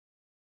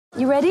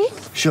You ready?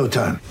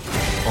 Showtime.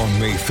 On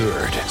May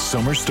 3rd,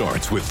 summer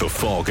starts with The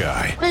Fall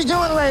Guy. Let's do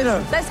it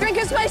later. Let's drink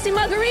a spicy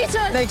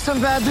margarita. Make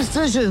some bad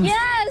decisions.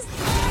 Yes.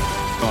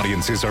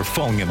 Audiences are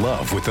falling in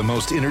love with the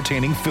most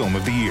entertaining film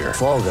of the year.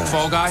 Fall Guy.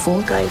 Fall Guy.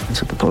 Fall Guy.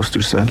 That's what the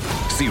poster said.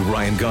 See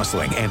Ryan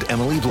Gosling and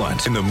Emily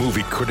Blunt in the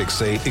movie critics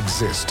say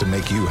exists to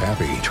make you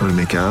happy. Trying to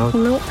make it out?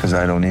 Nope. Because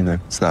I don't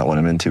either. It's not what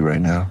I'm into right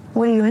now.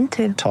 What are you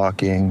into?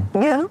 Talking.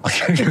 Yeah.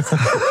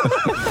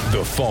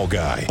 The Fall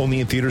Guy.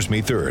 Only in theaters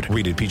May 3rd.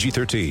 Rated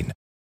PG-13.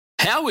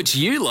 How would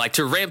you like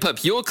to ramp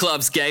up your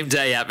club's game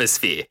day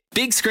atmosphere?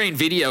 Big Screen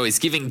Video is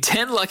giving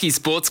 10 lucky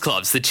sports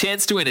clubs the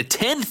chance to win a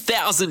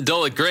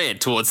 $10,000 grant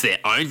towards their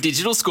own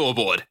digital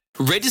scoreboard.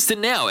 Register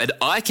now at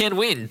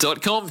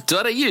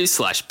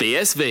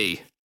iCanWin.com.au/BSV.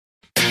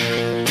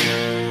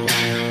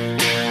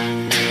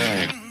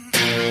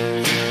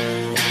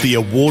 The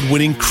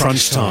award-winning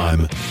Crunch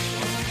Time.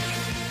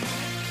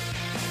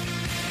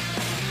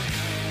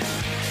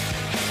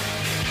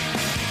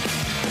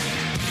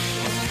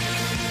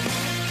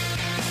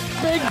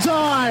 Big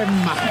time!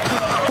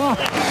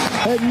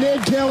 And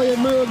Ned Kelly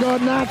and Moo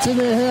got nuts in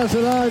their house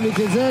at home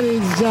because that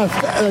is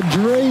just a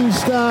dream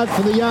start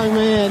for the young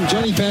man.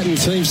 Johnny Patton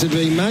seems to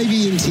be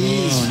maybe in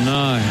tears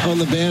on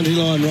the boundary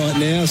line right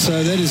now,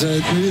 so that is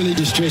a really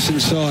distressing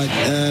sight.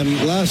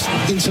 Last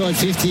inside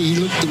 50 he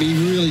looked to be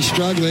really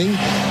struggling,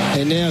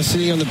 and now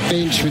sitting on the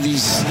bench with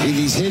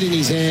his head in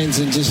his hands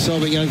and just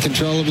sobbing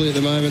uncontrollably at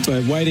the moment.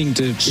 We're waiting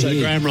to So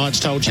hear. Graham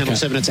Wright's told Channel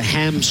 7 it's a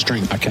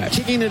hamstring. Okay.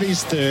 Kicking at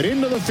his third.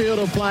 Into the field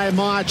of play,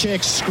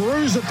 Myercheck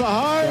screws it for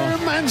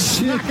home and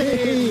snuck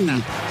it in.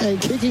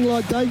 And kicking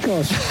like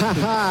Dacos.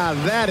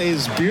 That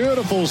is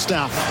beautiful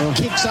stuff.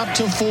 Kicks up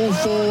to full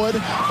forward.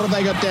 What have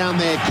they got down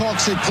there?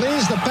 Cox, it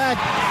clears the pack.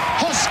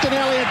 Hoskin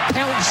Elliott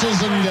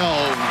pounces and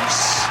goes.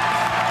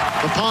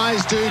 The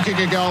Pies do kick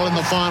a goal in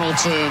the final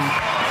term,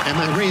 and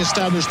they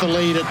re-establish the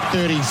lead at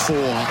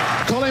 34.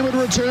 Collingwood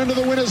return to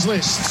the winners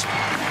list.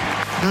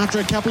 After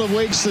a couple of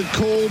weeks that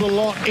called a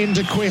lot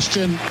into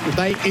question,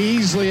 they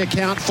easily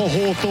account for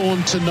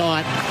Hawthorn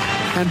tonight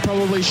and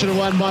probably should have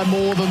won by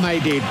more than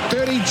they did.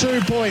 32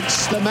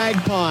 points, the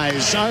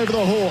Magpies over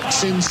the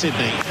Hawks in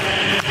Sydney.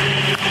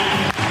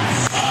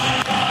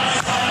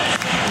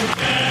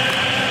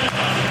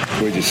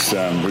 We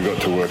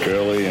got to work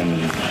early, and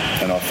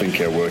I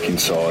think our work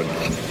inside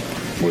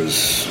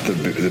was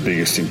the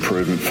biggest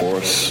improvement for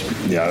us.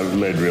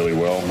 Led really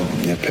well.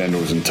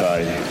 Pendles and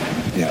Tay,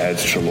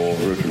 adds Treloar,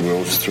 Rupert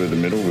Wills through the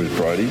middle with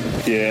Brody.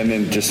 And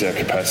then just our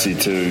capacity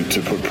to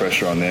put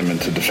pressure on them and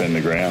to defend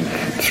the ground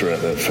throughout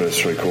that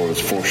first three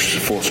quarters. Four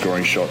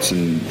scoring shots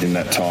in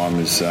that time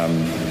is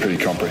pretty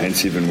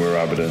comprehensive, and we were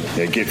able to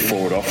get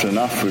forward often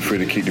enough. If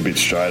we'd have kicked a bit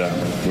straighter,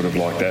 would have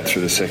liked that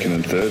through the second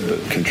and third, but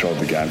controlled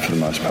the game for the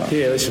most part.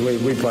 Yeah, listen,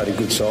 we played a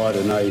good side,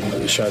 and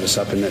they showed us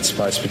up in that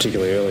space,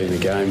 particularly early in the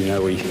game.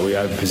 We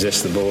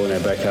over-possessed the ball in our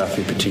back half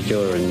in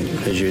particular, and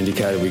as you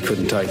indicated, we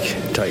couldn't take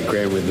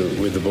ground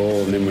with the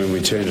ball, and then when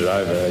we turned it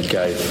over, it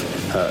gave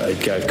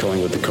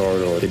Collingwood the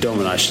corridor. The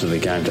domination of the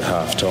game to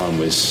half-time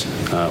was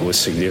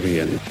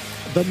significant.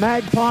 The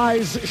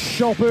Magpies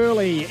shop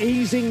early,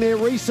 easing their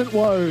recent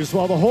woes,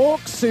 while the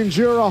Hawks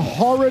endure a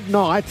horrid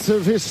night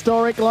of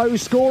historic low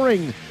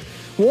scoring.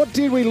 What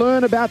did we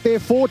learn about their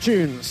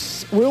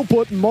fortunes? We'll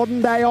put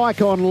modern-day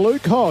icon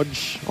Luke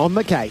Hodge on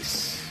the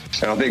case.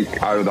 And I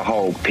think over the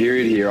whole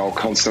period here, I'll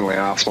constantly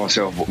ask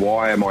myself,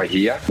 why am I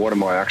here? What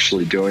am I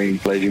actually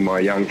doing? Leaving my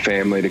young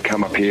family to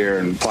come up here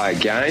and play a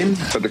game.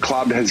 But the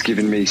club has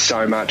given me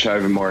so much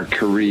over my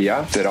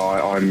career that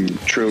I'm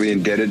truly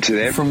indebted to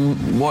them. From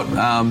what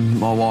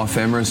my wife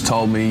Emma has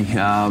told me,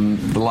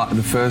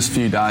 the first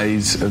few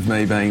days of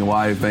me being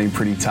away have been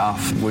pretty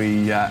tough.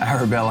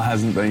 Arabella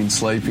hasn't been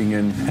sleeping,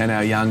 and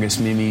our youngest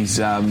Mimi's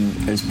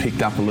has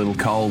picked up a little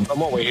cold. And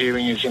what we're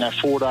hearing is,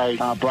 4-day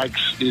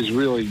breaks is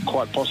really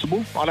quite possible.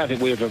 I don't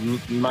think we have a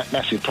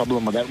massive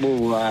problem with that.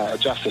 We'll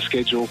adjust the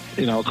schedule,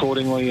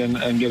 accordingly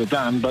and get it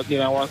done. But,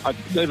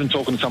 even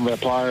talking to some of our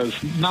players,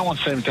 no one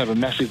seems to have a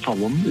massive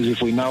problem. Is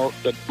if we know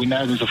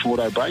there's a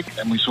 4-day break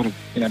and we sort of,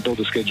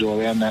 build a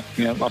schedule around that.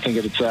 I think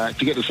it's to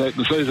get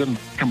the season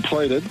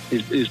completed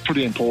is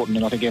pretty important,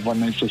 and I think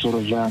everyone needs to sort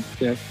of,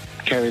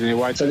 carry their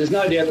weight. So there's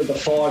no doubt that the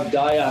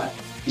 5-dayer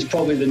is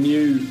probably the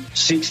new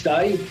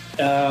 6-day.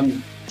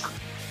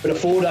 But a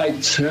 4-day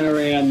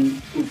turnaround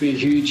would be a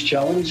huge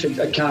challenge.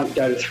 It can't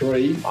go to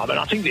 3.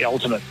 I think the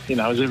ultimate,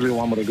 as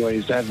everyone would agree,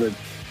 is to have the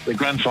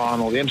grand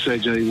final, the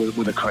MCG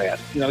with a crowd.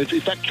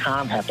 If that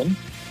can't happen,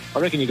 I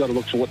reckon you've got to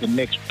look for what the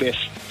next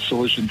best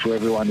solution for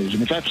everyone is.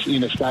 And if that's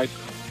interstate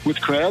with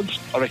crowds,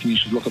 I reckon you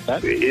should look at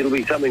that. It'll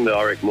be something that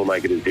I reckon we'll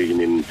make a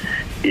decision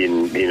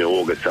in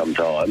August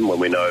sometime when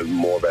we know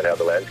more about how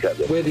the landscape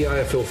is. Where the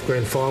AFL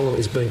Grand Final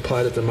is being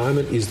played at the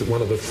moment is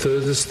one of the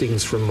furthest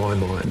things from my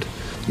mind.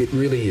 It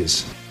really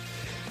is.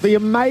 The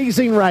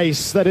amazing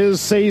race that is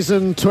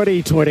season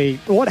 2020.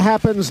 What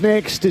happens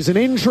next is an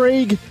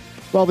intrigue,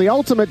 while the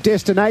ultimate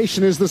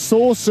destination is the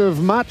source of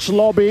much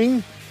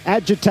lobbying,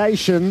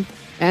 agitation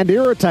and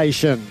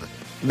irritation.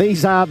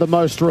 These are the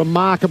most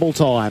remarkable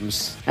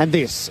times, and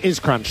this is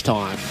Crunch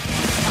Time.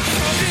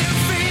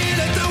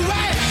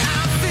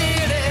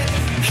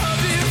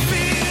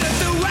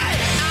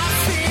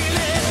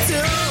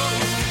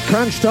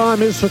 Crunch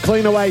time is for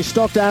Cleanaway,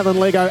 Stockdale and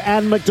Lego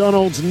and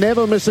McDonald's.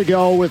 Never miss a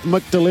goal with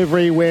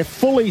McDelivery. We're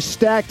fully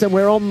stacked and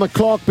we're on the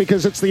clock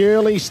because it's the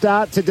early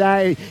start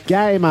today.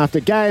 Game after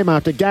game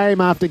after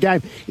game after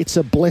game. It's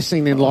a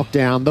blessing in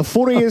lockdown. The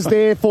footy is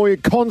there for you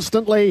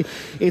constantly.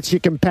 It's your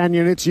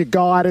companion, it's your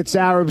guide, it's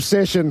our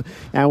obsession,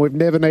 and we've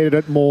never needed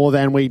it more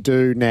than we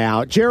do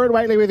now. Jared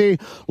Waitley with you.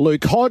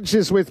 Luke Hodge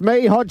is with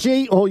me.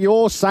 Hodgie, oh,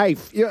 you're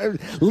safe.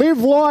 Live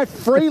life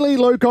freely,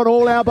 Luke, on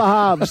all our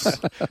behalves.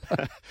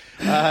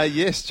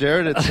 Yes,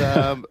 Jared. It's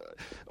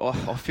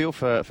I feel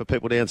for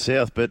people down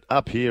south, but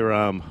up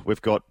here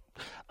we've got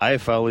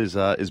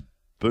AFL is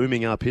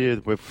booming up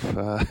here.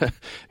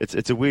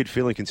 It's a weird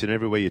feeling considering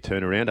everywhere you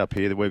turn around up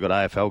here. We've got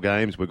AFL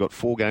games. We've got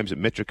 4 games at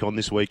Metricon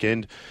this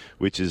weekend,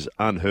 which is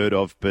unheard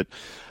of. But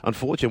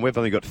unfortunately, we've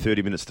only got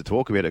 30 minutes to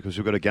talk about it because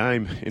we've got a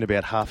game in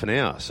about half an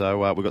hour.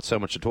 So we've got so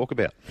much to talk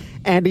about.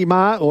 Andy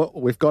Marr,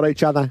 we've got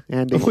each other,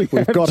 Andy. We've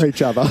got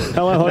each other.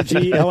 Hello,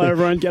 Hodgie. Hello,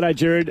 everyone. G'day,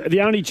 Jared.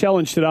 The only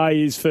challenge today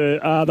is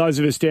for those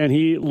of us down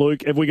here,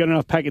 Luke, have we got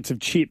enough packets of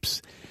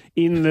chips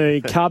in the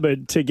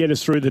cupboard to get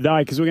us through the day,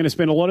 because we're going to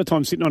spend a lot of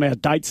time sitting on our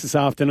dates this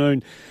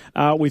afternoon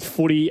with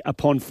footy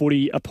upon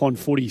footy upon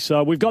footy.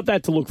 So we've got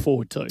that to look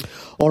forward to.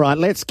 All right,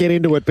 let's get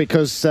into it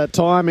because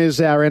time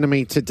is our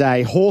enemy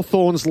today.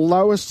 Hawthorn's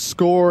lowest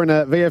score in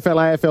a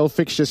VFL-AFL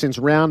fixture since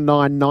round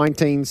 9,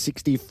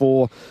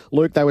 1964.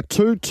 Luke, they were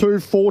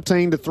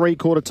 2-2-14 to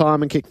three-quarter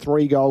time and kicked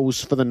 3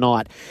 goals for the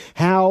night.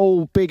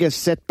 How big a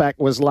setback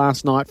was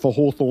last night for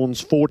Hawthorn's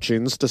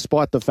fortunes,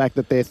 despite the fact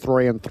that they're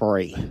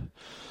 3-3?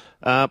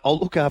 I'll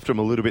look after them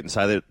a little bit and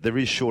say that there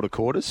is shorter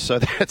quarters, so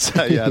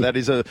that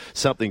is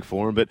something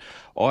for them. But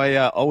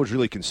I was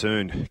really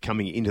concerned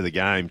coming into the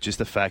game, just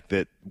the fact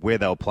that where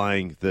they were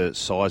playing, the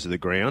size of the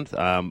ground.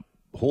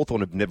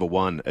 Hawthorn have never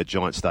won at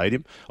Giant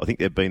Stadium. I think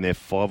they've been there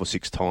 5 or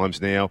 6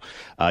 times now.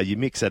 You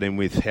mix that in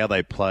with how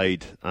they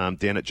played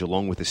down at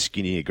Geelong with a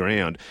skinnier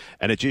ground,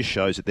 and it just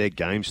shows that their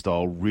game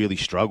style really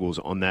struggles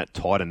on that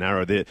tight and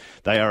narrow. They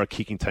are a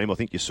kicking team. I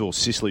think you saw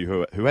Sicily,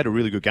 who had a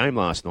really good game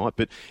last night,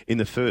 but in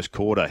the first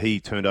quarter,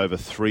 he turned over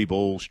 3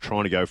 balls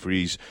trying to go for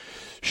his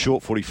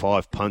short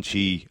 45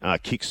 punchy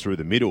kicks through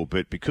the middle,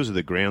 but because of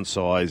the ground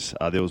size,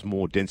 there was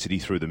more density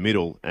through the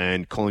middle,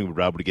 and Collingwood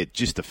were able to get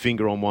just a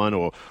finger on one,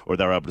 or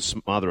they were able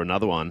to smother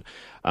another one,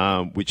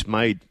 which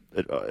made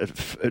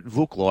it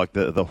look like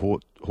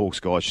the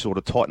Hawks guys sort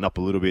of tightened up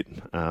a little bit,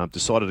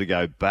 decided to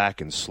go back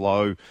and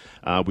slow,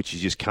 which you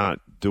just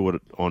can't do it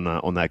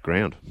on that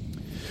ground.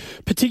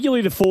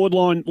 Particularly the forward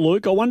line,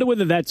 Luke. I wonder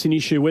whether that's an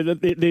issue, whether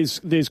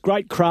there's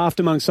great craft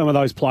among some of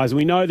those players. And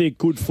we know they're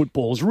good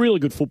footballers, really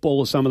good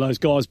footballers, some of those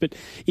guys. But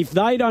if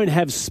they don't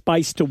have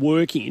space to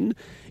work in,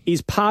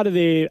 is part of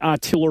their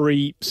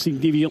artillery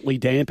significantly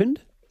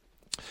dampened?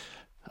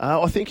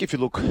 I think if you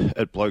look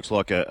at blokes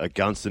like a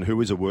Gunston,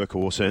 who is a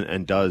workhorse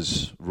and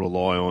does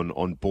rely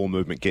on ball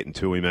movement getting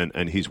to him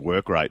and his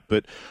work rate,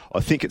 but I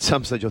think at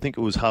some stage, I think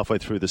it was halfway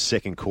through the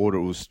second quarter,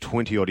 it was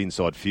 20-odd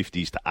inside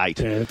 50s to 8.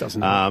 Yeah, it doesn't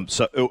matter.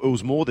 So it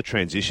was more the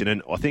transition,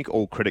 and I think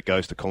all credit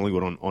goes to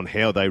Collingwood on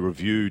how they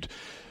reviewed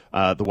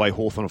the way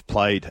Hawthorn have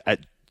played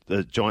at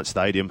the Giant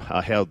Stadium,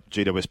 how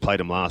GWS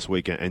played them last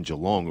week and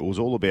Geelong. It was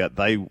all about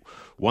they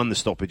won the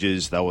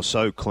stoppages, they were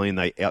so clean,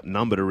 they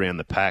outnumbered around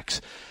the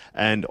packs.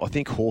 And I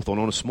think Hawthorn,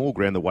 on a small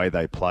ground, the way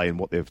they play and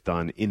what they've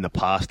done in the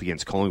past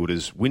against Collingwood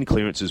is win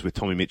clearances with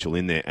Tommy Mitchell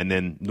in there, and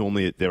then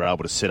normally they're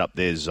able to set up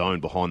their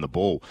zone behind the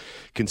ball.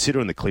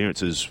 Considering the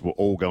clearances were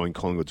all going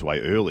Collingwood's way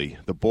early,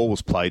 the ball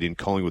was played in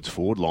Collingwood's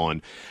forward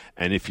line,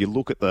 and if you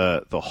look at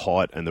the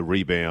height and the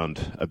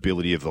rebound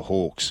ability of the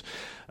Hawks,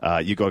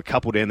 you've got a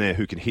couple down there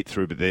who can hit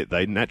through, but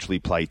they naturally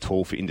play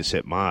tall for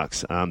intercept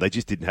marks. They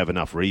just didn't have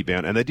enough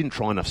rebound, and they didn't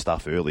try enough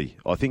stuff early.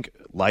 I think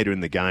later in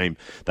the game,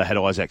 they had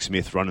Isaac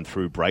Smith running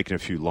through, breaking a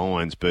few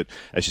lines, but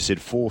as you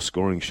said, 4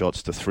 scoring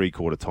shots to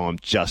three-quarter time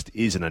just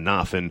isn't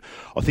enough. And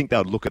I think they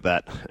would look at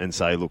that and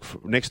say,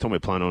 look, next time we're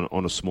playing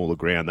on a smaller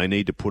ground, they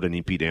need to put an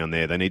impy down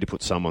there. They need to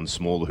put someone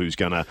smaller who's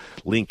going to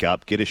link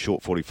up, get a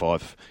short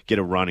 45, get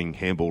a running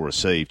handball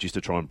receive, just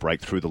to try and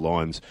break through the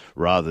lines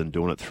rather than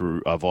doing it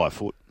through via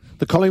foot.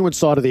 The Collingwood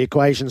side of the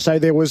equation. So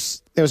there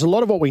was a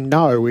lot of what we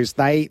know is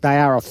they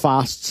are a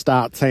fast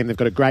start team. They've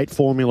got a great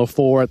formula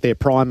for it. Their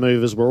prime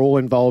movers were all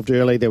involved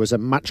early. There was a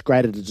much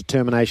greater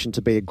determination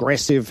to be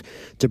aggressive,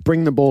 to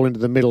bring the ball into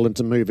the middle and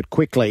to move it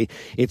quickly.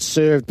 It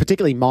served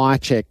particularly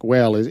Myercheck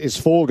well. His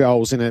 4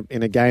 goals in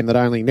a game that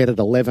only netted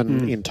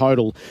 11 in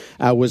total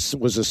was a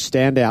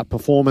standout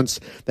performance.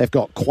 They've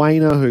got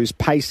Quainer, who's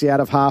pacey out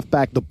of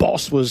halfback. The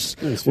boss was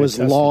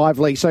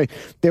lively. So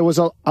there was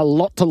a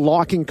lot to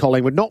like in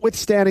Collingwood,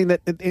 notwithstanding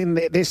that in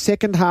their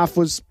second half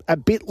was a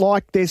bit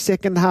like their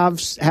second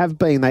halves have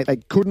been. They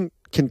couldn't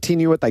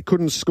continue it. They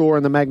couldn't score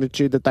in the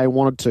magnitude that they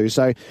wanted to.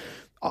 So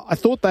I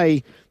thought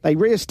they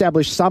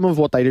re-established some of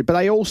what they did, but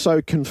they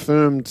also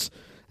confirmed,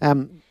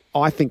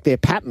 I think, their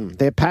pattern.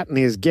 Their pattern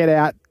is get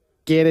out,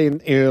 get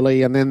in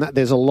early, and then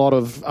there's a lot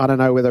of, I don't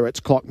know whether it's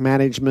clock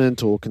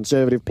management or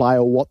conservative play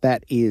or what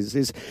that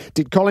is.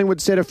 Did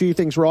Collingwood set a few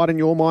things right in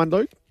your mind,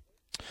 Luke?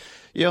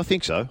 Yeah, I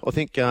think so. I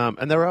think,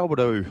 and they were able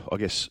to, I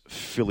guess,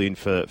 fill in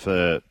for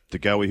De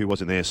Goey, who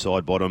wasn't there,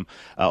 side bottom.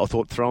 I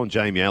thought throwing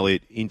Jamie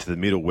Elliott into the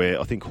middle,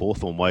 where I think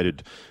Hawthorn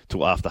waited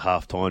till after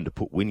half time to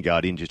put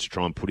Wingard in just to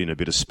try and put in a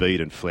bit of speed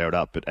and flare it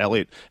up. But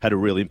Elliott had a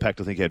real impact.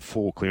 I think he had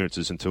 4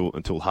 clearances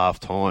until half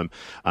time.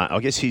 I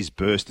guess his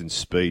burst and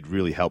speed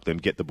really helped them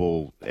get the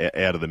ball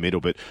out of the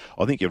middle. But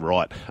I think you're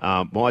right.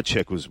 My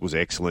check was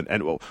excellent.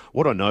 And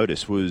what I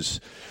noticed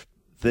was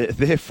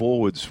their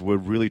forwards were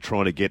really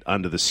trying to get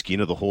under the skin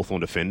of the Hawthorn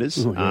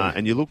defenders. Oh, yeah.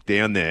 And you look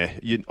down there,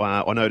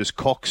 I noticed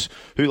Cox,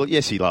 who,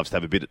 yes, he loves to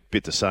have a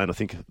bit to say, and I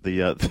think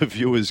the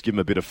viewers give him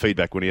a bit of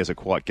feedback when he has a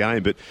quiet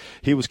game, but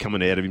he was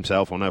coming out of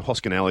himself. I know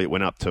Hoskin Elliott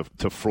went up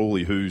to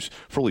Frawley,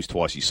 Frawley's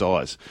twice his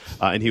size,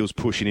 and he was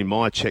pushing him.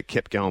 My check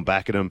kept going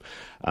back at him.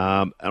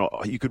 And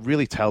you could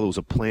really tell there was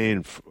a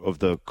plan of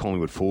the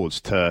Collingwood forwards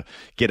to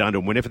get under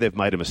him whenever they've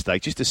made a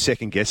mistake, just to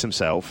second-guess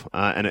himself,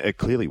 and it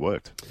clearly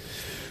worked.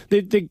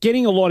 They're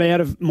getting a lot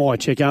out of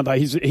Mychek, aren't they?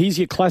 He's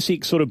your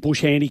classic sort of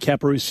bush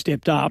handicapper who's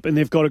stepped up, and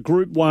they've got a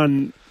group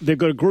one. They've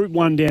got a group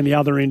one down the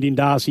other end in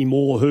Darcy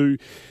Moore, who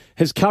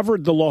has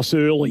covered the loss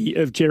early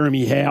of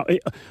Jeremy Howe.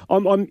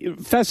 I'm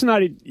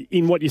fascinated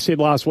in what you said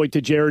last week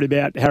to Jared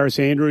about Harris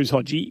Andrews,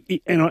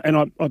 Hodgie,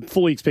 and I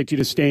fully expect you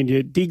to stand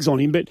your digs on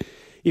him. But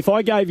if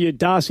I gave you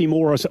Darcy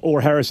Moore or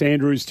Harris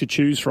Andrews to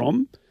choose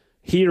from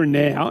here and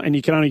now, and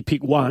you can only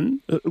pick one,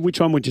 which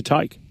one would you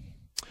take?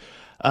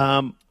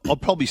 I'd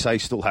probably say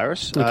still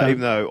Harris, even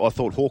though I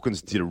thought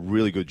Hawkins did a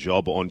really good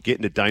job on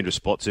getting to dangerous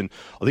spots. And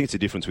I think it's the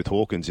difference with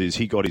Hawkins is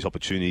he got his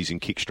opportunities in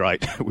kick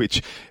straight,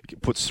 which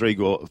puts three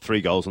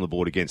goals on the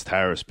board against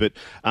Harris. But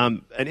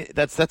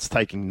that's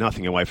taking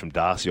nothing away from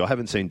Darcy. I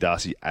haven't seen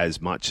Darcy as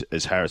much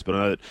as Harris, but I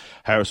know that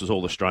Harris was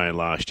All-Australian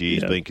last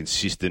year. He's been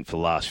consistent for the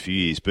last few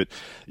years. But,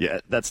 yeah,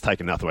 that's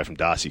taken nothing away from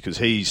Darcy because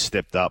he's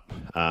stepped up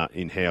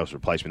in Howe's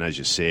replacement, as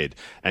you said.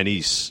 And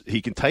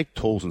he can take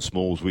talls and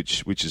smalls,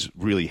 which is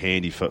really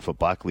handy for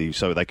Buckley,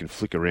 so they can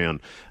flick around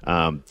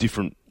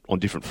different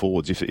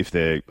forwards if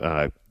they're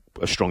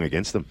strong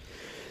against them.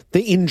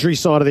 The injury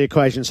side of the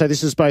equation. So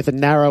this is both a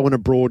narrow and a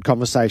broad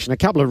conversation. A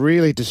couple of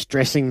really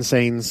distressing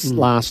scenes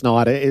last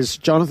night is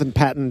Jonathan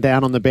Patton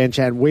down on the bench,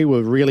 and we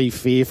were really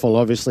fearful,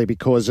 obviously,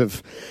 because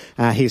of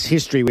his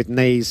history with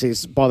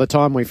knees. By the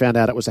time we found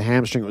out it was a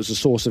hamstring, it was a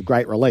source of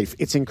great relief.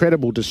 It's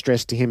incredible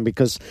distress to him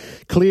because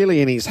clearly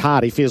in his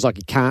heart he feels like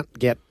he can't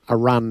get a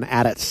run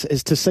at it.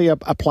 Is to see a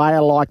player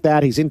like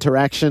that, his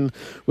interaction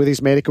with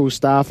his medical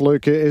staff,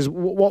 Luke,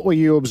 what were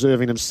you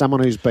observing of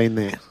someone who's been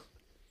there?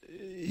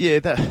 Yeah,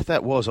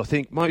 that was. I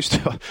think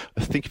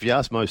if you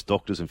ask most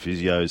doctors and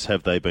physios,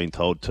 have they been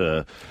told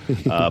to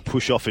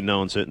push off in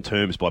no uncertain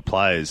terms by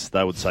players?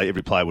 They would say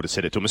every player would have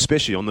said it to them,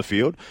 especially on the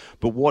field.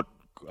 But what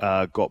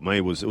got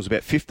me was it was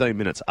about 15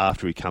 minutes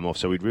after he come off,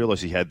 so we'd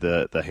realised he had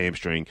the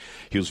hamstring.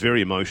 He was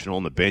very emotional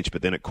on the bench,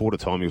 but then at quarter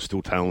time he was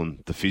still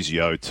telling the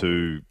physio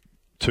to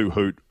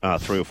hoot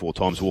 3 or 4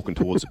 times walking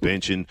towards the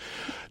bench, and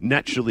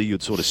naturally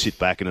you'd sort of sit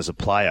back, and as a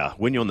player,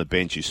 when you're on the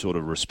bench you sort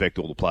of respect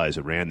all the players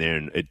around there,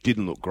 and it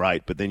didn't look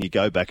great, but then you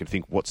go back and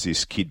think, what's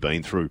this kid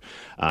been through?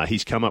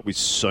 He's come up with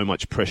so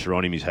much pressure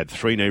on him. He's had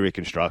 3 knee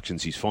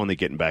reconstructions. He's finally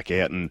getting back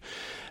out,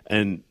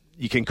 and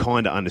you can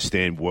kind of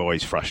understand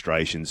Woe's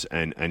frustrations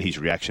and his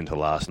reaction to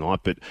last night.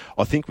 But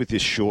I think with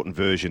this shortened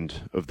version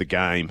of the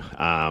game,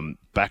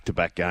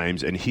 back-to-back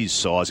games, and his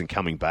size and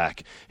coming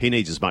back, he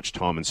needs as much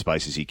time and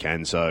space as he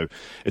can. So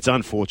it's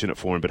unfortunate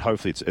for him, but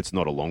hopefully it's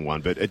not a long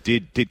one. But it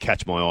did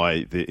catch my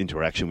eye, the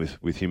interaction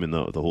with him and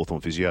the Hawthorn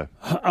physio.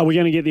 Are we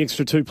going to get the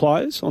extra 2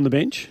 players on the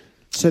bench?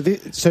 So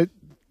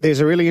there's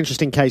a really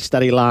interesting case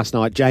study last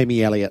night,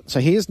 Jamie Elliott.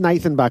 So here's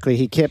Nathan Buckley.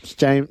 He kept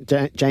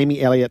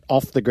Jamie Elliott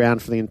off the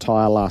ground for the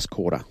entire last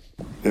quarter.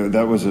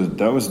 That was a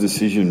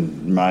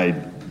decision made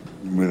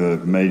with a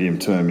medium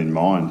term in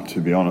mind,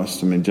 to be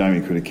honest. I mean, Jamie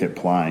could have kept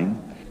playing,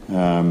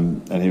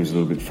 and he was a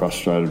little bit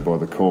frustrated by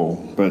the call.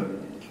 But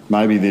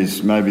maybe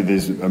there's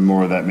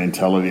more of that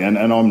mentality, and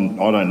I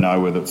don't know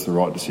whether it's the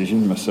right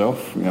decision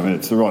myself. I mean,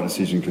 it's the right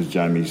decision because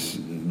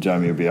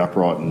Jamie will be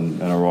upright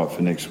and all right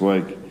for next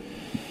week.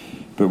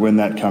 But when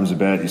that comes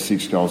about, you're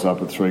 6 goals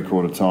up at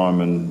 3/4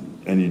 time,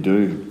 and you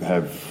do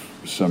have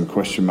some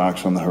question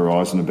marks on the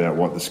horizon about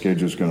what the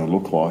schedule's going to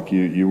look like.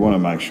 You want to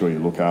make sure you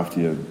look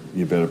after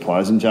your better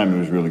players. And Jamie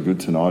was really good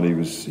tonight. He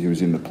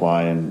was in the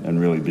play and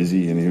really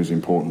busy, and he was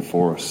important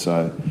for us.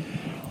 So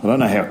I don't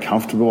know how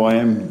comfortable I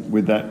am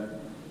with that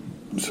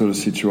sort of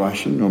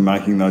situation or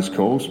making those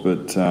calls,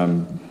 but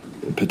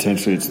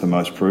potentially it's the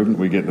most prudent.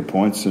 We get the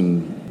points,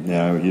 and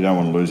you don't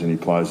want to lose any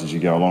players as you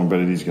go along, but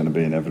it is going to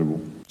be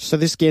inevitable. So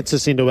this gets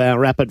us into our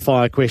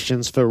rapid-fire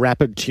questions for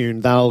Rapid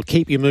Tune. They'll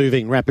keep you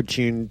moving,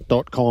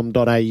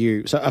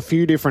 rapidtune.com.au. So a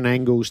few different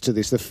angles to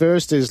this. The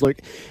first is,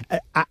 look,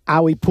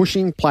 are we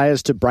pushing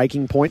players to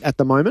breaking point at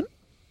the moment?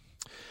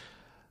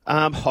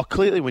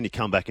 Clearly, when you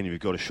come back and you've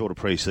got a shorter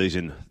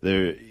pre-season,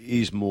 there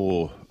is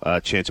more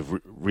chance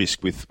of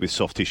risk with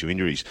soft tissue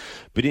injuries.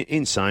 But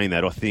in saying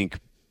that, I think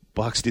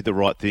Bucks did the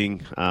right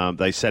thing.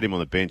 They sat him on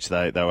the bench.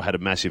 They had a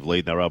massive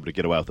lead. They were able to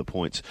get away with the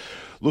points.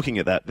 Looking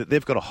at that,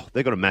 they've got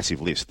a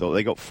massive list.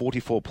 They got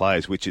 44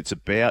 players, which it's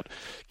about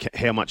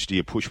how much do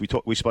you push.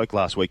 We spoke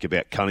last week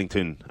about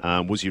Cunnington.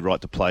 Was he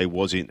right to play?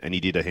 Was it? And he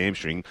did a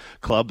hamstring.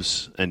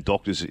 Clubs and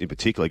doctors in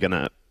particular are going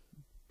to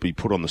be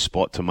put on the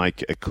spot to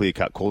make a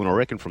clear-cut call. And I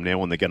reckon from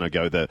now on they're going to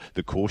go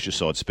the cautious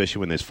side,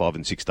 especially when there's 5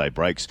 and 6 day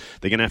breaks.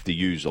 They're going to have to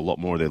use a lot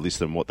more of their list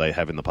than what they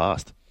have in the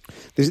past.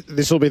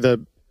 This will be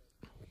the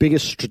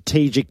biggest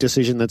strategic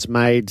decision that's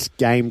made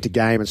game to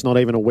game. It's not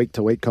even a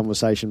week-to-week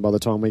conversation by the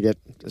time we get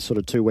sort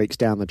of 2 weeks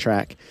down the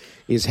track,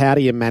 is how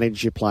do you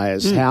manage your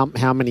players? How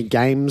many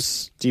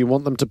games do you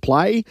want them to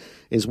play?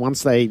 Is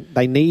once they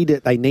need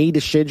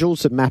a schedule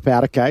to map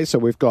out, okay, so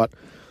we've got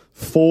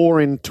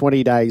 4 in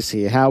 20 days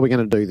here. How are we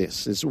going to do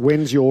this?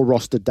 When's your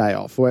rostered day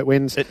off?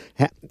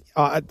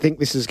 I think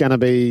this is going to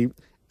be...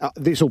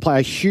 this will play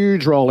a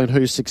huge role in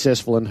who's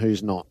successful and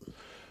who's not.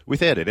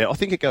 Without it, I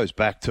think it goes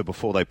back to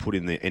before they put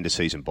in the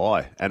end-of-season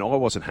bye. And I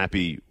wasn't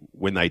happy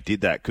when they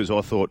did that because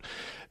I thought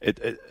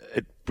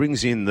it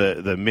brings in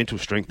the mental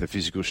strength, the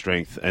physical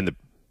strength, and the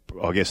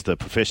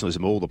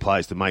professionalism of all the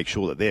players to make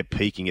sure that they're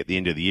peaking at the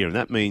end of the year. And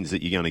that means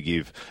that you're going to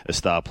give a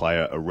star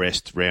player a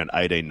rest round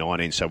 18,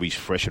 19 so he's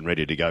fresh and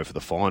ready to go for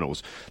the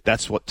finals.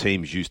 That's what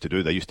teams used to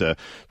do. They used to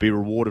be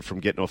rewarded from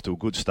getting off to a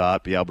good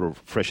start, be able to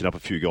freshen up a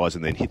few guys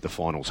and then hit the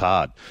finals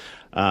hard.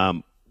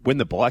 When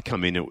the bye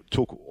come in, it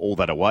took all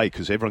that away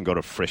because everyone got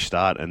a fresh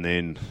start and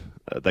then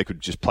they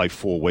could just play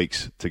 4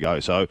 weeks to go.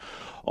 So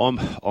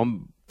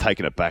I'm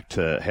taking it back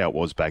to how it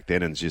was back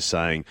then and just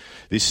saying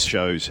this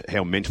shows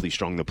how mentally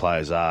strong the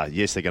players are.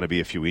 Yes, there are going to be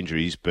a few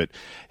injuries, but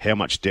how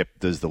much depth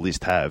does the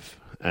list have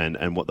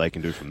and what they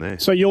can do from there?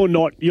 So you're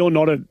not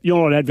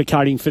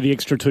advocating for the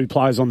extra 2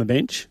 players on the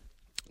bench?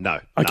 No.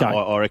 Okay. No,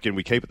 I reckon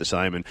we keep it the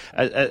same. And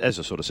as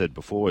I sort of said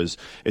before,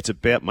 it's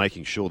about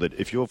making sure that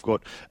if you've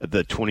got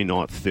the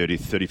 29th,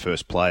 30th,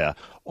 31st player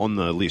on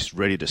the list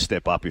ready to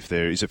step up if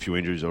there is a few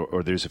injuries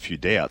or there's a few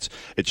doubts,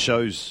 it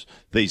shows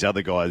these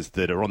other guys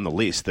that are on the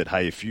list that,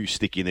 hey, if you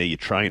stick in there, you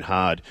train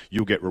hard,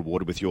 you'll get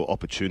rewarded with your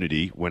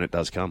opportunity when it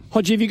does come.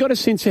 Hodgie, have you got a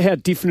sense of how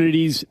different it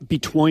is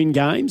between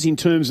games in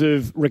terms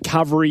of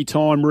recovery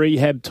time,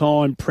 rehab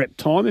time, prep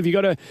time? Have you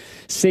got a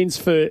sense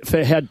for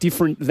how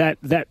different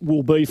that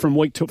will be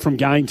from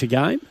game to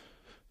game?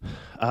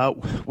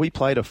 We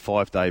played a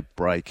 5-day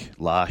break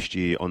last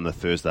year on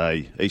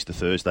the Easter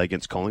Thursday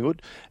against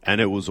Collingwood,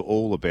 and it was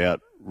all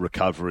about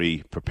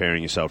recovery,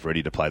 preparing yourself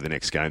ready to play the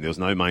next game. There was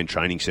no main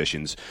training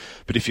sessions.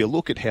 But if you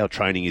look at how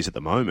training is at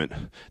the moment,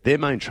 their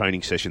main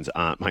training sessions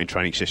aren't main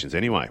training sessions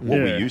anyway. What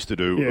we used to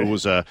do, it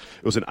was an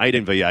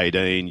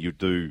 18v18. You'd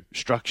do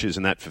structures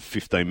and that for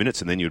 15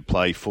 minutes, and then you'd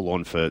play full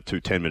on for 2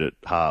 10-minute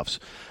halves.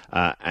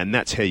 And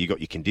that's how you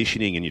got your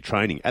conditioning and your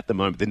training. At the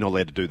moment, they're not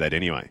allowed to do that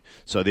anyway.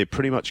 So they're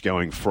pretty much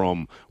going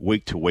from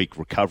week to week,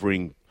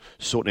 recovering,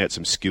 sorting out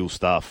some skill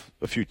stuff,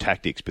 a few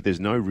tactics, but there's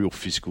no real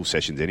physical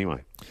sessions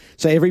anyway.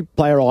 So every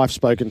player I've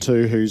spoken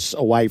to who's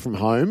away from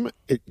home,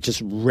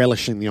 just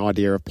relishing the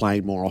idea of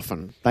playing more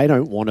often. They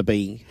don't want to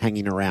be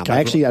hanging around. They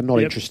actually are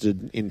not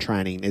interested in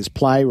training. There's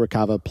play,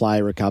 recover,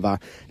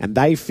 and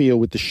they feel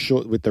with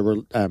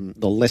the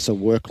lesser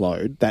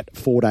workload that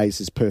 4 days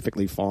is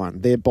perfectly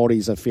fine. Their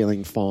bodies are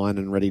feeling fine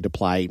and ready to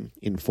play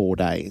in 4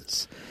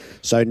 days.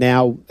 So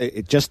now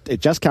it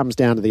just comes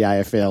down to the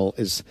AFL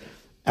is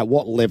at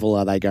what level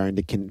are they going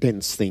to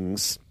condense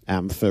things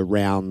for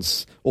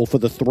rounds or for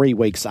the 3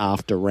 weeks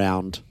after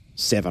round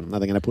 7? Are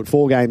they going to put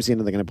 4 games in?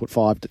 Are they going to put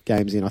 5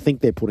 games in? I think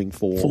they're putting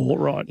 4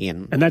 right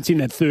in. And that's in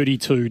that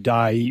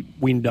 32-day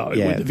window.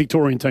 Yeah. The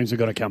Victorian teams have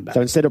got to come back.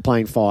 So instead of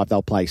playing 5,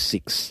 they'll play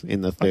 6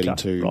 in the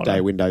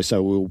 32-day window.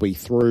 So we'll be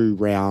through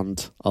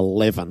round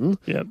 11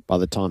 by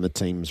the time the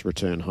teams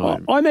return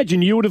home. I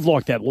imagine you would have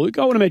liked that, Luke.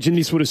 I would imagine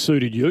this would have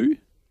suited you.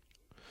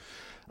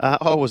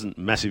 I wasn't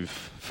massive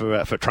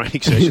for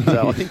training sessions.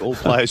 I think all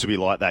players would be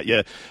like that.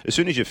 Yeah, as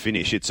soon as you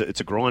finish, it's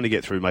a grind to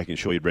get through, making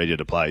sure you're ready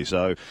to play.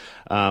 So,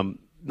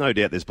 no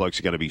doubt there's blokes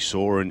who are going to be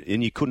sore,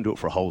 and you couldn't do it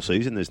for a whole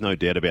season. There's no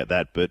doubt about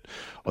that. But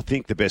I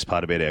think the best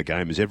part about our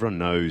game is everyone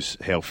knows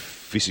how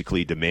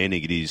physically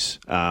demanding it is,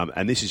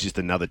 and this is just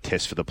another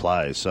test for the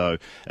players. So,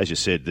 as you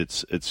said,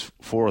 it's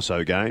 4 or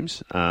so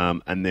games,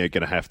 and they're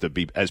going to have to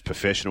be as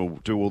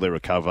professional, do all their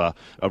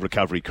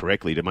recovery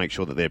correctly to make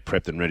sure that they're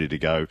prepped and ready to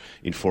go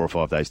in 4 or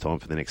 5 days' time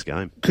for the next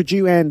game. Could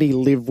you, Andy,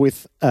 live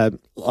with a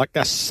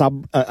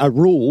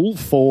rule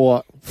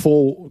for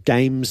 4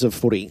 games of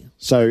footy?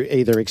 So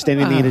either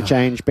extending the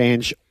interchange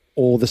bench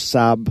or the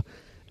sub.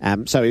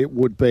 So it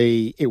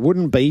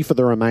wouldn't be for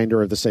the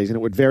remainder of the season. It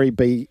would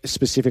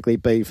specifically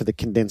be for the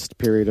condensed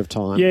period of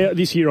time. Yeah,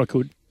 this year I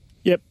could.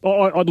 Yep,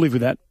 I'd live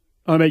with that.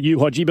 I know you,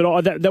 Hodgie,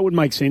 but that would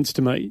make sense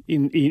to me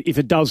if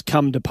it does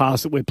come to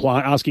pass that we're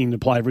asking him to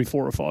play every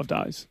 4 or 5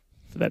 days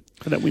for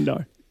that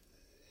window.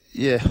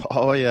 Yeah,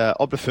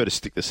 I prefer to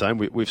stick the same.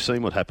 We've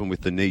seen what happened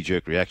with the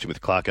knee-jerk reaction with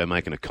Clarko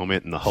making a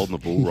comment and the holding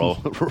the ball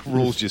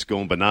rule's just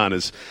gone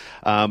bananas.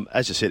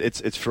 As I said,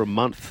 it's for a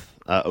month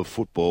of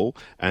football,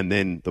 and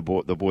then the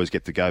boys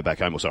get to go back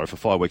home. For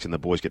 5 weeks, and the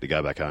boys get to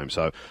go back home.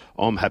 So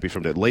I'm happy for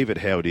them to leave it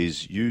how it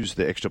is, use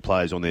the extra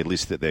players on their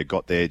list that they've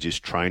got there,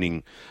 just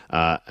training,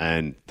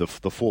 and the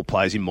 4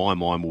 players, in my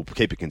mind, will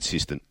keep it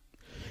consistent.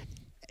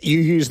 You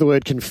use the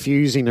word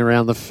confusing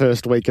around the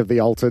first week of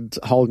the altered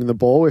holding the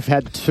ball. We've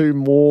had 2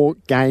 more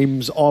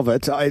games of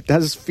it. It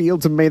does feel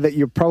to me that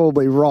you're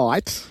probably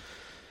right.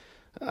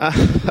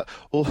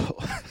 Well,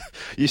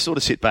 you sort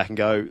of sit back and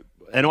go,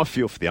 and I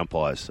feel for the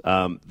umpires.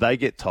 They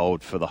get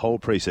told for the whole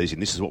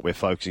pre-season, this is what we're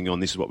focusing on,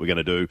 this is what we're going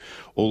to do.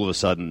 All of a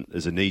sudden,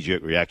 there's a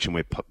knee-jerk reaction.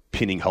 We're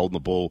pinning, holding the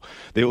ball.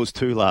 There was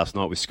 2 last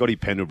night with Scotty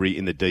Pendlebury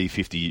in the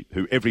D50,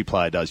 who every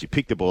player does. You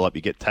pick the ball up,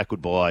 you get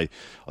tackled by,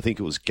 I think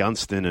it was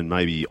Gunston and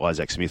maybe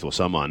Isaac Smith or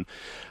someone.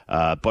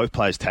 Both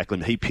players tackle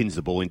him. He pins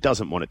the ball in,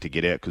 doesn't want it to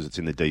get out because it's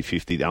in the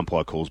D50. The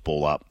umpire calls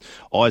ball up.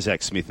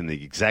 Isaac Smith in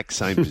the exact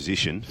same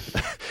position.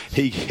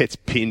 He gets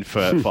pinned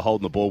for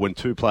holding the ball when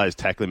 2 players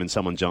tackle him and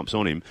someone jumps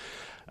on him.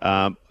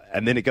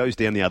 And then it goes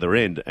down the other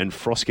end, and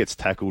Frost gets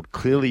tackled,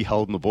 clearly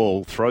holding the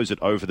ball, throws it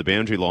over the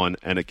boundary line,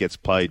 and it gets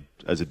played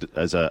as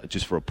a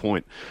just for a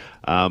point.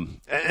 And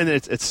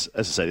it's as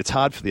I said, it's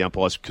hard for the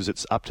umpires because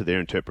it's up to their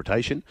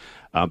interpretation.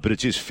 But it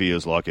just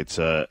feels like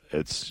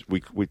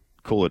we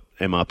call it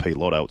MRP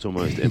Lotto. It's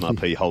almost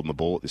MRP holding the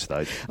ball at this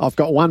stage. I've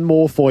got one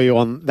more for you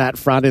on that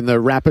front in the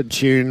rapid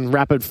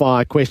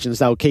fire questions.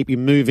 They'll keep you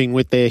moving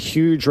with their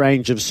huge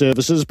range of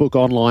services. Book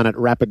online at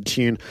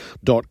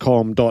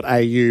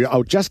rapidtune.com.au.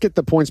 I'll just get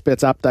the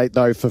PointsBets update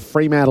though for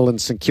Fremantle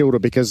and St Kilda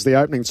because the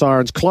opening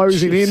siren's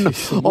closing in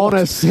on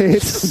a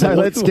set. So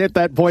let's get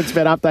that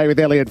PointsBet update with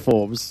Elliot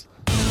Forbes.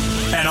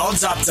 An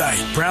odds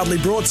update, proudly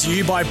brought to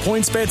you by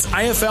PointsBet's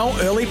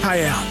AFL Early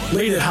Payout.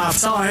 Lead at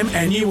half-time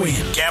and you win.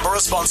 Gamble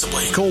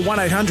responsibly. Call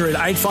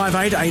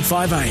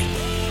 1-800-858-858.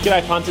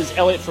 G'day punters,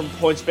 Elliot from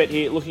PointsBet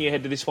here, looking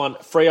ahead to this one,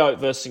 Freo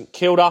versus St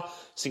Kilda.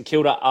 St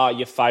Kilda are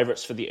your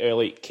favourites for the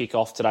early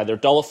kick-off today. They're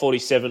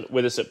 $1.47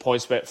 with us at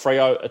PointsBet.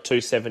 Freo are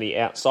 $2.70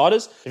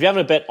 outsiders. If you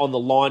haven't a bet on the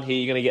line here,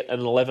 you're going to get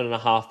an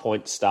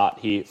 11.5-point start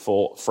here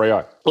for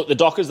Freo. Look, the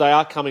Dockers, they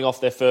are coming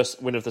off their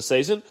first win of the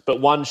season, but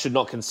one should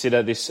not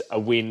consider this a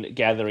win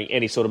gathering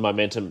any sort of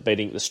momentum,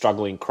 beating the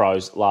struggling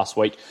Crows last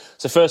week.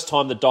 It's the first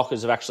time the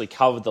Dockers have actually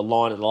covered the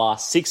line in the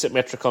last 6 at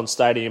Metricon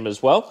Stadium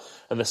as well.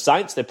 And the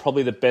Saints, they're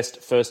probably the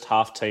best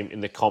first-half team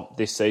in the comp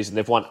this season.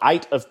 They've won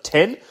 8 of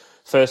 10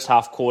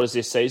 first-half quarters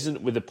this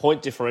season with a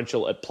point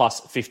differential at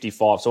plus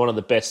 55, so one of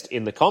the best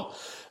in the comp.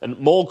 And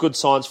more good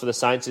signs for the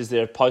Saints is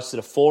they've posted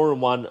a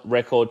 4-1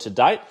 record to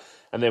date,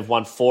 and they've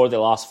won 4 of their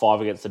last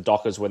 5 against the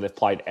Dockers when they've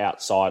played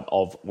outside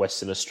of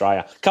Western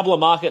Australia. A couple of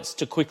markets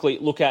to quickly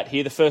look at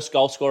here. The first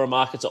goal scorer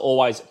markets are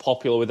always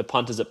popular with the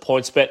punters at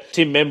PointsBet.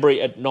 Tim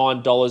Membry at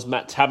 $9,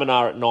 Matt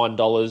Taberner at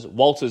 $9,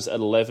 Walters at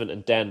 $11,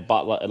 and Dan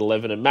Butler at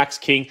 $11. And Max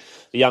King,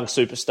 the young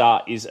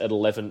superstar, is at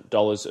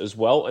 $11 as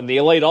well. And the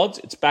Elite Odds,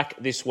 it's back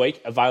this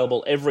week,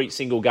 available every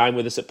single game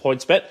with us at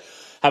PointsBet.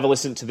 Have a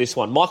listen to this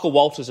one. Michael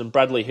Walters and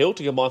Bradley Hill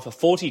to combine for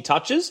 40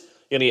 touches.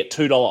 You're going to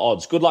get $2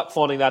 odds. Good luck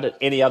finding that at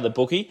any other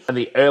bookie. And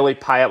the early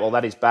payout, well,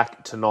 that is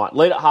back tonight.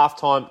 Lead at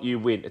halftime, you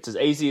win. It's as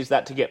easy as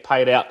that to get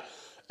paid out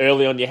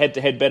early on your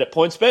head-to-head bet at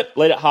PointsBet.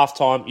 Lead at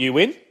halftime, you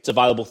win. It's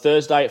available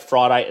Thursday,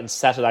 Friday and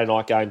Saturday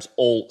night games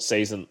all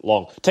season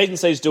long. T's and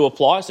C's do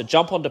apply, so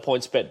jump onto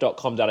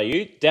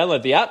pointsbet.com.au,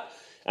 download the app,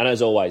 and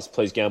as always,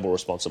 please gamble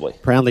responsibly.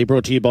 Proudly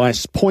brought to you by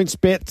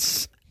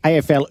PointsBet's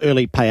AFL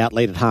early payout,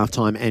 lead at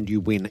halftime and you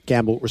win.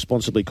 Gamble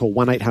responsibly. Call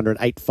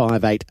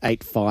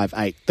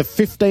 1-800-858-858. The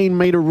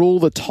 15-metre rule,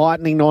 the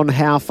tightening on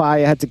how far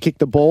you had to kick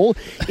the ball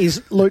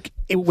is, look,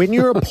 when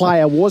you're a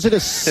player, was it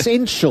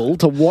essential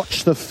to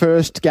watch the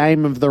first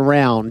game of the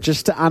round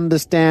just to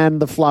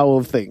understand the flow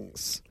of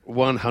things?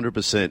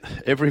 100%.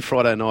 Every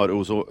Friday night it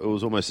was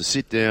almost a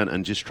sit down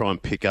and just try and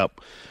pick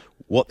up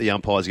what the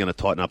umpires are going to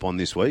tighten up on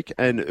this week,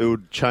 and it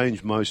would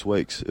change most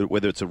weeks,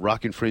 whether it's a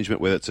ruck infringement,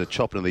 whether it's a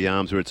chopping of the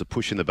arms, or it's a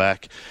push in the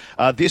back.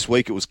 This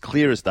week it was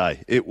clear as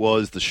day. It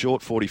was the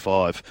short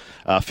 45,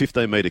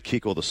 15-metre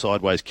kick or the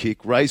sideways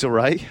kick. Razor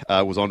Ray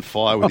was on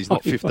fire with his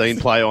not 15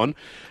 play on,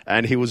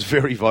 and he was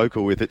very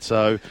vocal with it.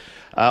 So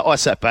I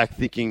sat back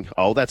thinking,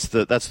 that's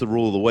the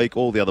rule of the week.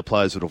 All the other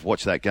players that have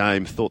watched that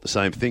game thought the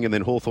same thing, and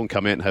then Hawthorn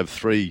come out and have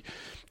 3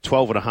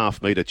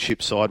 12.5-metre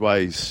chips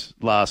sideways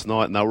last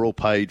night, and they were all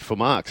paid for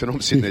marks. And I'm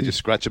sitting there just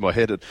scratching my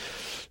head.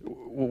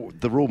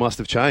 The rule must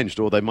have changed,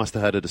 or they must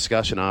have had a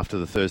discussion after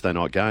the Thursday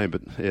night game.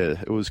 But,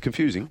 yeah, it was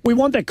confusing. We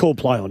want that call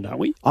play on, don't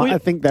we? I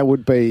think that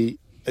would be...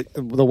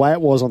 The way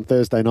it was on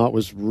Thursday night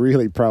was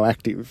really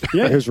proactive.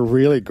 Yeah. It was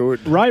really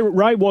good.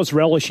 Ray was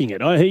relishing it.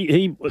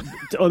 He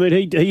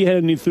had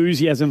an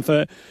enthusiasm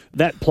for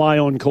that play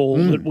on call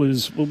that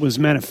was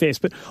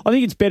manifest. But I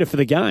think it's better for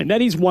the game.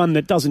 That is one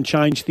that doesn't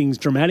change things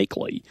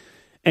dramatically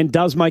and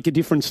does make a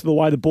difference to the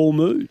way the ball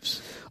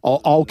moves.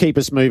 I'll keep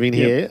us moving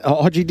here.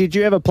 Hodgie, did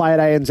you ever play at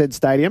ANZ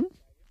Stadium?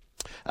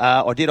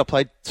 I did. I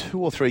played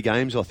 2 or 3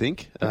 games, I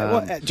think.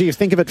 Do you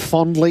think of it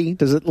fondly?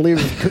 Does it live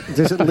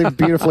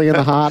beautifully in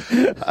the heart?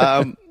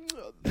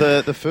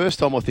 The first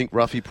time I think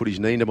Ruffy put his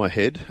knee into my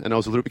head and I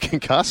was a little bit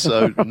concussed,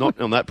 so not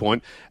on that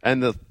point.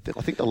 And I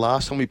think the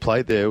last time we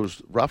played there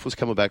was Ruff was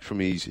coming back from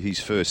his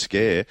first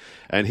scare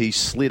and he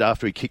slid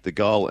after he kicked the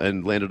goal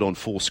and landed on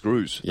 4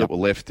 screws that were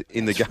left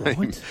in the game.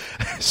 Right.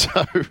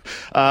 So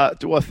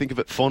do I think of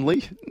it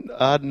fondly?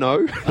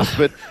 No,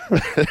 but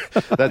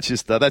that's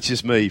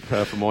just me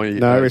from my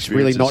No, it's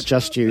really not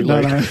just you,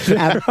 Luke.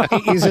 No.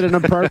 Is it an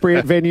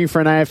appropriate venue for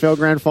an AFL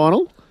Grand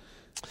Final?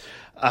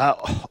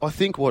 I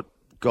think what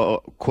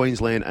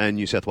Queensland and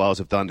New South Wales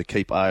have done to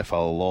keep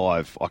AFL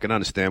alive, I can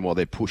understand why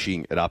they're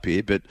pushing it up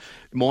here, but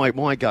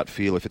my gut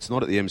feel, if it's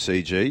not at the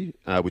MCG,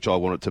 which I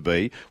want it to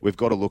be, we've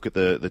got to look at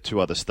the 2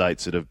 other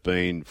states that have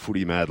been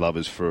footy mad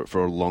lovers for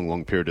a long,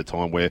 long period of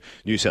time, where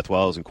New South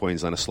Wales and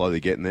Queensland are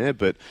slowly getting there,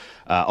 but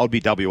I'd be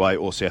WA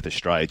or South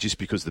Australia, just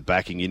because the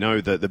backing,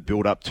 the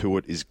build-up to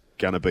it is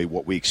going to be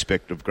what we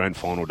expect of Grand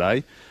Final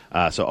Day.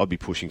 So I'd be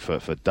pushing for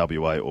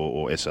WA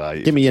or SA.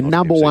 Give me your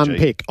number one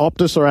pick,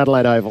 Optus or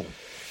Adelaide Oval?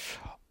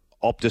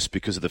 Optus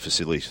because of the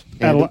facilities.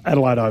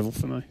 Adelaide Oval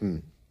for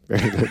me.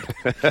 Very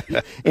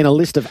good. In a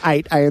list of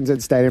 8,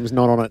 ANZ Stadium's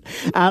not on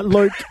it.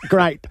 Luke,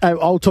 great.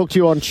 I'll talk to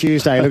you on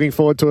Tuesday. Looking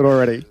forward to it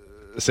already.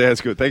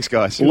 Sounds good. Thanks,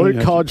 guys.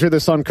 Luke Hodge with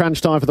us on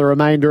Crunch Time for the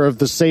remainder of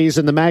the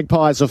season. The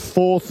Magpies are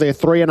 4th. They're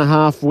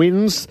 3.5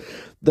 wins.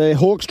 The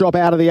Hawks drop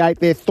out of the 8.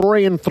 They're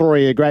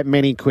 3-3. A great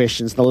many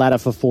questions. The ladder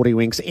for 40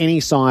 winks.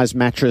 Any size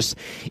mattress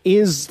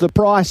is the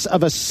price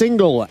of a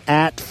single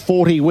at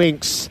 40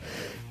 winks.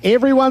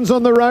 Everyone's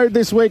on the road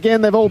this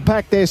weekend. They've all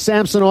packed their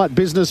Samsonite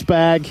business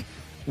bag.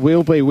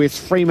 We'll be with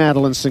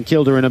Fremantle and St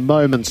Kilda in a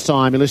moment's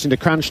time. You're listening to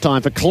Crunch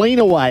Time for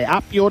Cleanaway.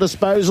 Up your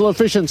disposal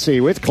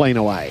efficiency with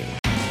Cleanaway.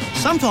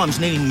 Sometimes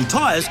needing new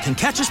tyres can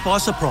catch us by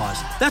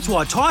surprise. That's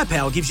why Tyre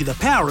Power gives you the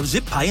power of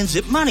zip pay and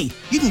zip money.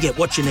 You can get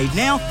what you need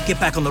now, get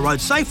back on the road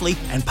safely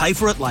and pay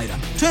for it later.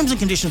 Terms and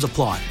conditions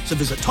apply. So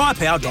visit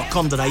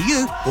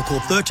tyrepower.com.au or call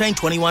 13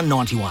 21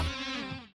 91.